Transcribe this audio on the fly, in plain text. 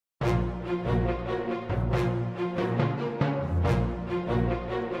There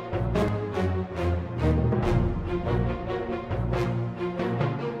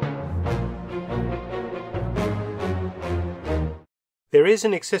is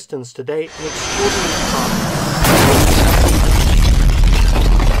in existence today an extraordinary time.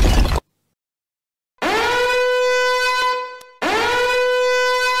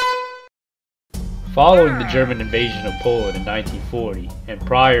 Following the German invasion of Poland in 1940 and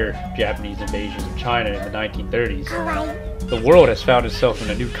prior Japanese invasions of China in the 1930s, the world has found itself in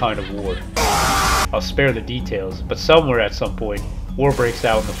a new kind of war. I'll spare the details, but somewhere at some point, war breaks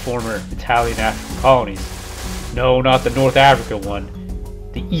out in the former Italian African colonies. No, not the North Africa one,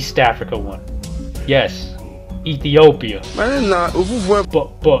 the East Africa one. Yes, Ethiopia.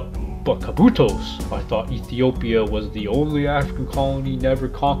 But Kabutos, I thought Ethiopia was the only African colony never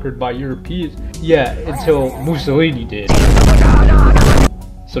conquered by Europeans. Yeah, until Mussolini did.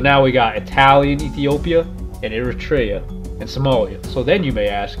 So now we got Italian Ethiopia and Eritrea and Somalia. So then you may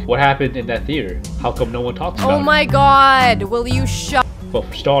ask, what happened in that theater? How come no one talks about it? Oh my god, will you shut? Well,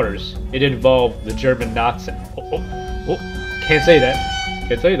 for starters, it involved the German Nazi. Can't say that.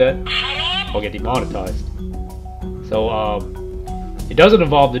 Can't say that. I'll get demonetized. So, it doesn't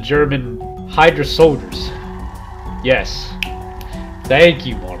involve the German Hydra soldiers. Yes. Thank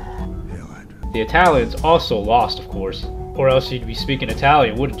you, Marvel. The Italians also lost, of course. Or else you'd be speaking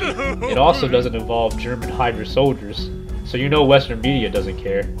Italian, wouldn't you? It also doesn't involve German Hydra soldiers. So you know Western media doesn't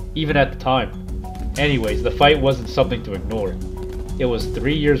care. Even at the time. Anyways, the fight wasn't something to ignore. It was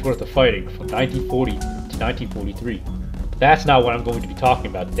 3 years worth of fighting from 1940 to 1943. But that's not what I'm going to be talking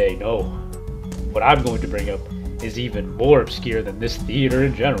about today, no. What I'm going to bring up is even more obscure than this theater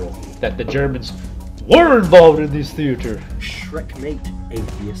in general. That the Germans were involved in this theater. Shrekmate,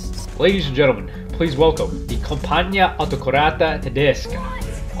 atheists. Ladies and gentlemen, please welcome the Compagnia Autocorata Tedesca.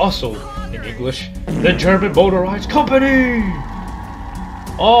 Also, in English, the German Motorized Company!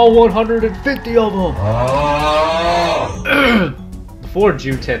 All 150 of them! Before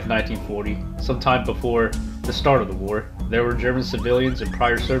June 10th, 1940, sometime before the start of the war, there were German civilians and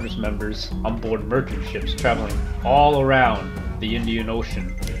prior service members on board merchant ships traveling all around the Indian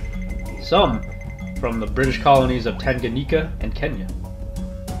Ocean. Some from the British colonies of Tanganyika and Kenya.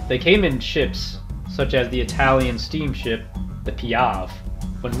 They came in ships such as the Italian steamship, the Piave.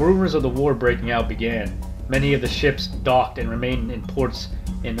 When rumors of the war breaking out began, many of the ships docked and remained in ports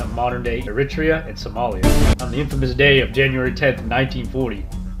in modern-day Eritrea and Somalia. On the infamous day of January 10th, 1940,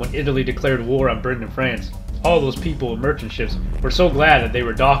 when Italy declared war on Britain and France, all those people in merchant ships were so glad that they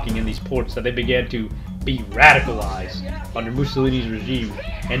were docking in these ports that they began to be radicalized under Mussolini's regime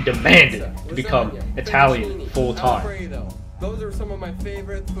and demanded to become Italian full-time. Those are some of my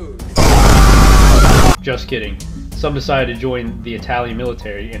favorite foods. Just kidding. Some decided to join the Italian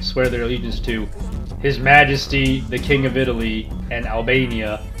military and swear their allegiance to His Majesty, the King of Italy and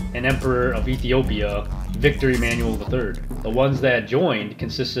Albania, and Emperor of Ethiopia, Victor Emmanuel III. The ones that joined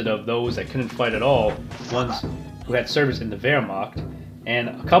consisted of those that couldn't fight at all, ones who had service in the Wehrmacht, and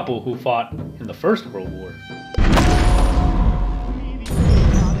a couple who fought in the First World War.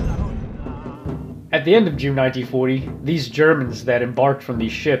 At the end of June 1940, these Germans that embarked from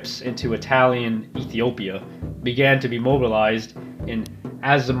these ships into Italian Ethiopia began to be mobilized in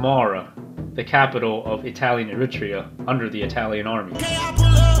Asmara, the capital of Italian Eritrea, under the Italian army.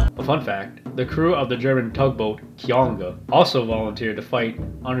 A fun fact, the crew of the German tugboat Kyonga also volunteered to fight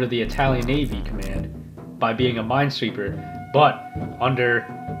under the Italian Navy command by being a minesweeper, but under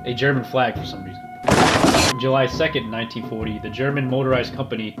a German flag for some reason. On July 2nd, 1940, the German Motorized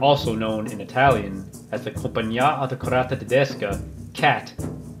Company, also known in Italian as the Compagnia Autocorata Tedesca, CAT,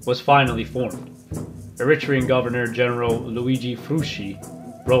 was finally formed. Eritrean Governor General Luigi Frusci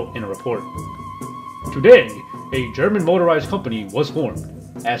wrote in a report, "Today, a German motorized company was formed.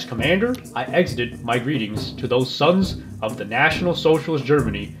 As commander, I exited my greetings to those sons of the National Socialist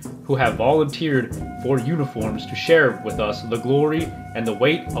Germany who have volunteered for uniforms to share with us the glory and the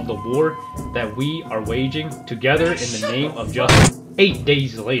weight of the war that we are waging together in the name of justice." 8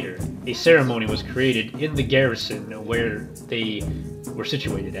 days later, a ceremony was created in the garrison where they were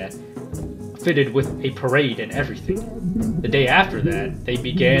situated at, fitted with a parade and everything. The day after that, they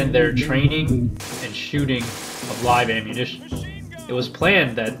began their training and shooting of live ammunition. It was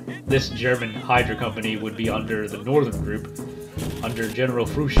planned that this German Hydra company would be under the Northern Group, under General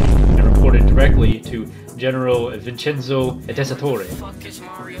Frusci, and reported directly to General Vincenzo Detesatore.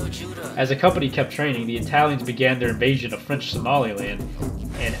 As the company kept training, the Italians began their invasion of French Somaliland,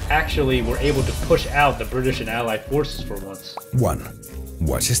 and actually were able to push out the British and Allied forces for once.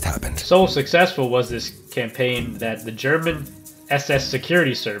 What just happened? So successful was this campaign that the German SS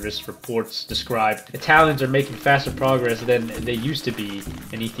Security Service reports describe Italians are making faster progress than they used to be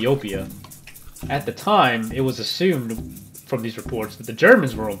in Ethiopia. At the time, it was assumed from these reports that the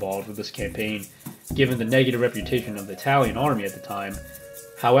Germans were involved with this campaign, given the negative reputation of the Italian army at the time.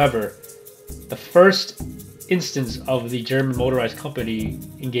 However, the first instance of the German motorized company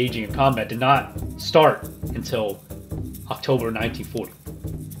engaging in combat did not start until October 1940.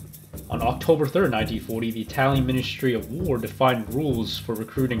 On October 3rd, 1940, the Italian Ministry of War defined rules for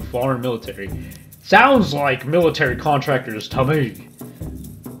recruiting foreign military. Sounds like military contractors to me!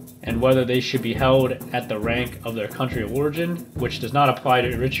 And whether they should be held at the rank of their country of origin, which does not apply to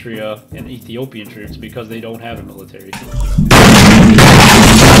Eritrea and Ethiopian troops because they don't have a military.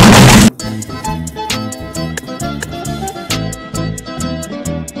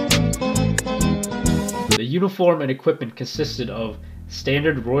 The uniform and equipment consisted of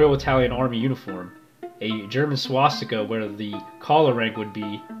standard Royal Italian Army uniform, a German swastika where the collar rank would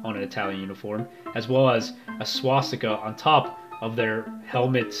be on an Italian uniform, as well as a swastika on top of their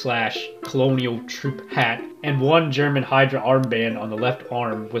helmet/colonial troop hat, and one German Hydra armband on the left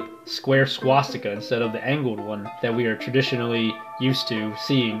arm with square swastika instead of the angled one that we are traditionally used to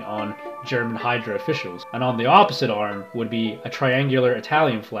seeing on German Hydra officials. And on the opposite arm would be a triangular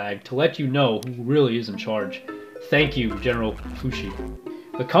Italian flag to let you know who really is in charge. Thank you, General Fushi.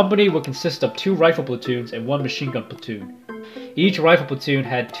 The company would consist of 2 rifle platoons and 1 machine gun platoon. Each rifle platoon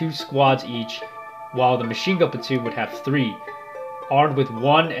had 2 squads each, while the machine gun platoon would have 3, armed with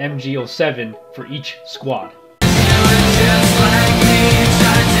 1 MG07 for each squad.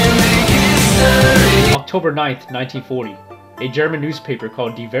 October 9th, 1940, a German newspaper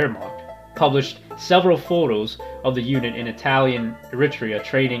called Die Wehrmacht published several photos of the unit in Italian Eritrea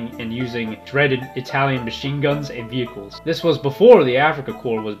training and using dreaded Italian machine guns and vehicles. This was before the Africa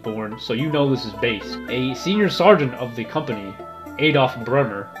Corps was born, so you know this is base. A senior sergeant of the company, Adolf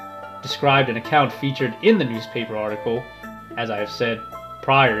Brunner, described an account featured in the newspaper article, as I have said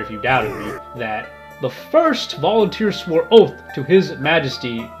prior if you doubted me, that the first volunteer swore oath to His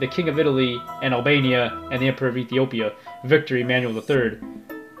Majesty, the King of Italy and Albania and the Emperor of Ethiopia, Victor Emmanuel III,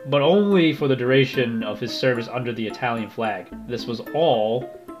 but only for the duration of his service under the Italian flag. This was all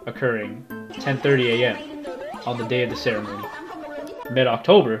occurring 10:30 a.m. on the day of the ceremony.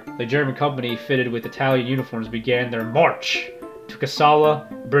 Mid-October, the German company fitted with Italian uniforms began their march to Kassala,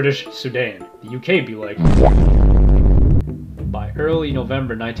 British Sudan. The UK be like. By early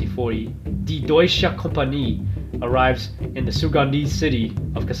November 1940, Die Deutsche Kompanie arrives in the Sugandese city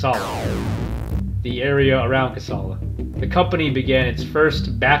of Kassala, the area around Kassala. The company began its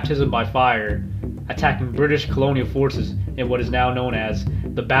first baptism by fire, attacking British colonial forces in what is now known as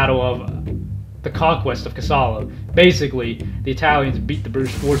the Battle of the Conquest of Kassala. Basically, the Italians beat the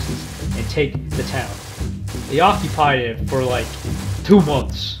British forces and take the town. They occupied it for like 2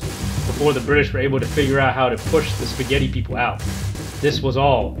 months before the British were able to figure out how to push the spaghetti people out. This was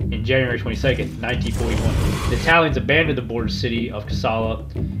all in January 22nd, 1941. The Italians abandoned the border city of Kassala,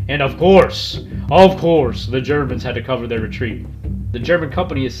 and of course, the Germans had to cover their retreat. The German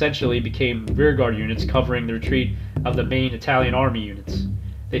company essentially became rearguard units covering the retreat of the main Italian army units.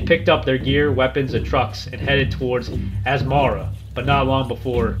 They picked up their gear, weapons, and trucks and headed towards Asmara, but not long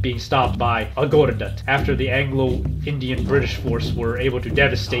before being stopped by Agordat, after the Anglo-Indian British force were able to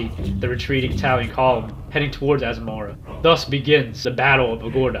devastate the retreating Italian column heading towards Asmara. Thus begins the Battle of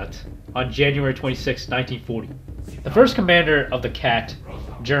Agordat on January 26, 1940. The first commander of the CAT,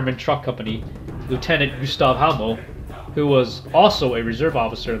 German Truck Company, Lieutenant Gustav Hamel, who was also a reserve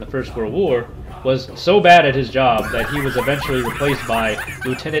officer in the First World War, was so bad at his job that he was eventually replaced by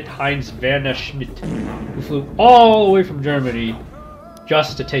Lieutenant Heinz Werner Schmidt, who flew all the way from Germany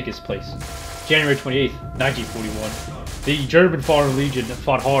just to take his place. January 28, 1941, the German Foreign Legion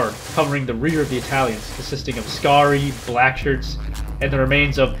fought hard, covering the rear of the Italians, consisting of Scari, Blackshirts, and the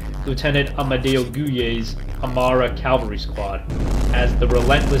remains of Lieutenant Amadeo Guyet's Amara Cavalry Squad, as the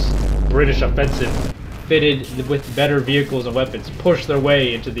relentless British offensive, fitted with better vehicles and weapons, pushed their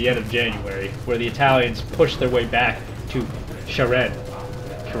way into the end of January, where the Italians pushed their way back to Cheren,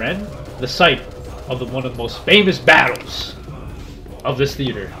 the site of one of the most famous battles of this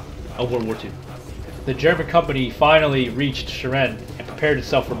theater of World War II. The German company finally reached Cheren and prepared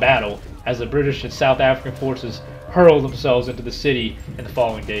itself for battle as the British and South African forces hurled themselves into the city in the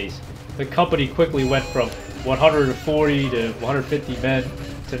following days. The company quickly went from 140 to 150 men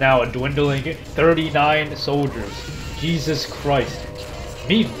to now a dwindling 39 soldiers. Jesus Christ.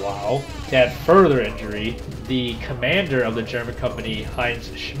 Meanwhile, to add further injury, the commander of the German company, Heinz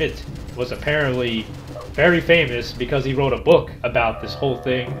Schmidt, was apparently very famous because he wrote a book about this whole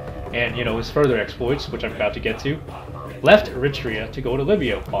thing and, his further exploits, which I'm about to get to. left Eritrea to go to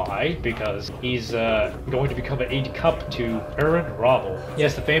Libya. Why? Because he's going to become an aide-de-camp to Erwin Rommel.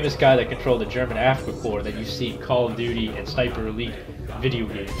 Yes, the famous guy that controlled the German Africa Corps that you see in Call of Duty and Sniper Elite video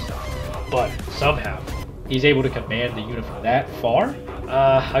games. But somehow, he's able to command the unit from that far?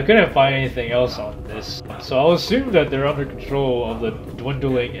 I couldn't find anything else on this, so I'll assume that they're under control of the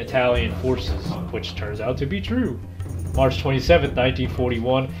dwindling Italian forces, which turns out to be true. March 27,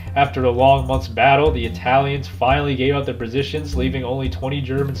 1941, after a long month's battle, the Italians finally gave up their positions, leaving only 20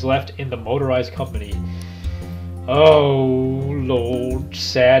 Germans left in the Motorized company. Oh lord,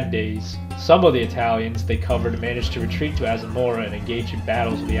 sad days. Some of the Italians they covered managed to retreat to Azamora and engage in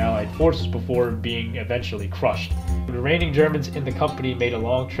battles with the Allied forces before being eventually crushed. The remaining Germans in the company made a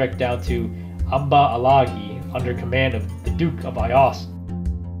long trek down to Amba Alagi under command of the Duke of Ayas.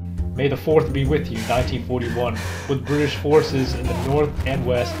 May the 4th be with you, 1941, with British forces in the north and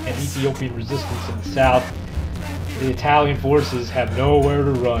west and Ethiopian resistance in the south. The Italian forces have nowhere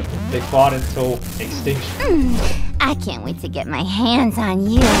to run. They fought until extinction. I can't wait to get my hands on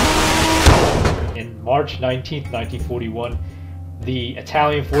you. In March 19, 1941, the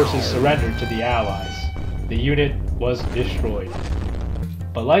Italian forces surrendered to the Allies. The unit was destroyed.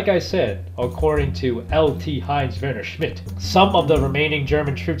 But like I said, according to L.T. Heinz Werner Schmidt, some of the remaining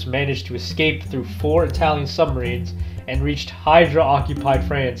German troops managed to escape through 4 Italian submarines and reached Hydra-occupied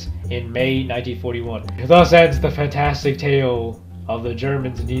France in May 1941. Thus ends the fantastic tale of the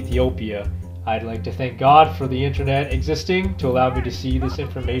Germans in Ethiopia. I'd like to thank God for the internet existing to allow me to see this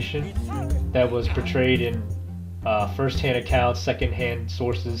information that was portrayed in first-hand accounts, second-hand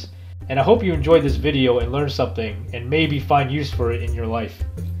sources. And I hope you enjoyed this video and learned something and maybe find use for it in your life.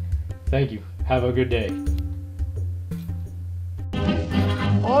 Thank you. Have a good day.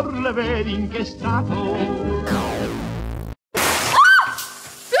 Or vedi in che stato